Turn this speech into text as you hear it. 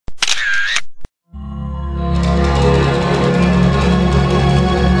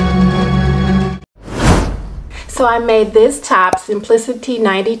So I made this top, Simplicity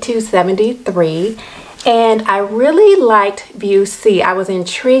 9273, and I really liked view C. I was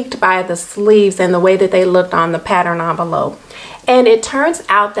intrigued by the sleeves and the way that they looked on the pattern envelope. And it turns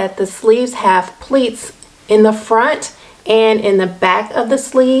out that the sleeves have pleats in the front and in the back of the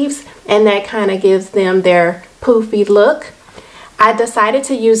sleeves, and that kind of gives them their poofy look. I decided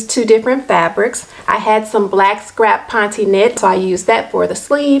to use two different fabrics. I had some black scrap ponte knit, so I used that for the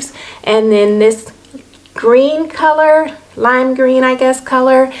sleeves, and then this green color, lime green I guess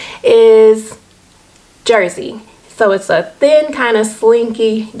color, is jersey. So it's a thin kind of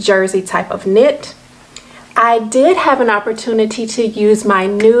slinky jersey type of knit. I did have an opportunity to use my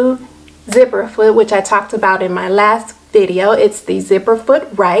new zipper foot, which I talked about in my last video. It's the zipper foot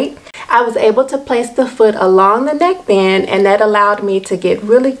right. I was able to place the foot along the neckband, and that allowed me to get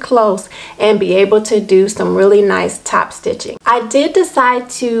really close and be able to do some really nice top stitching. I did decide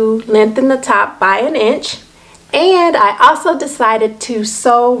to lengthen the top by 1 inch, and I also decided to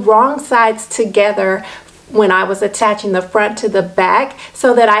sew wrong sides together when I was attaching the front to the back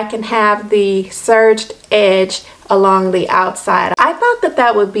so that I can have the serged edge along the outside. I thought that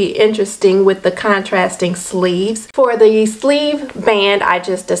that would be interesting with the contrasting sleeves. For the sleeve band, I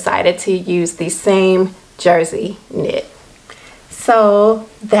just decided to use the same jersey knit. So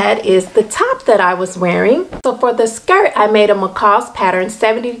that is the top that I was wearing. So for the skirt, I made a McCALL'S pattern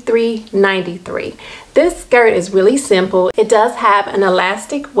 7393. This skirt is really simple. It does have an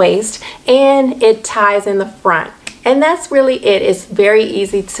elastic waist and it ties in the front. And that's really it. It's very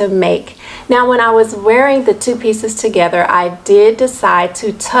easy to make. Now, when I was wearing the two pieces together, I did decide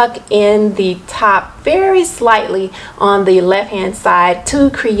to tuck in the top very slightly on the left-hand side to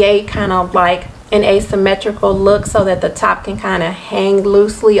create kind of like an asymmetrical look so that the top can kind of hang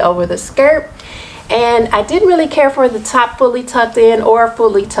loosely over the skirt. And I didn't really care for the top fully tucked in or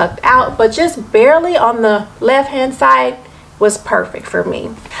fully tucked out, but just barely on the left-hand side was perfect for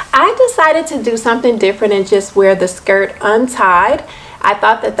me. I decided to do something different and just wear the skirt untied. I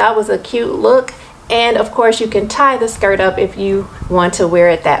thought that that was a cute look, and of course you can tie the skirt up if you want to wear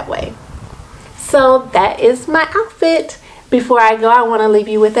it that way. So that is my outfit. Before I go, I want to leave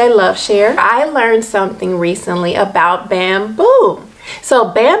you with a love share. I learned something recently about bamboo.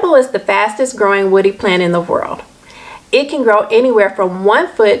 So bamboo is the fastest growing woody plant in the world. It can grow anywhere from 1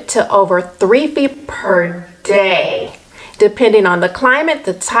 foot to over 3 feet per day, depending on the climate,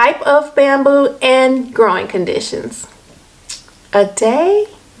 the type of bamboo, and growing conditions. A day?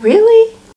 Really?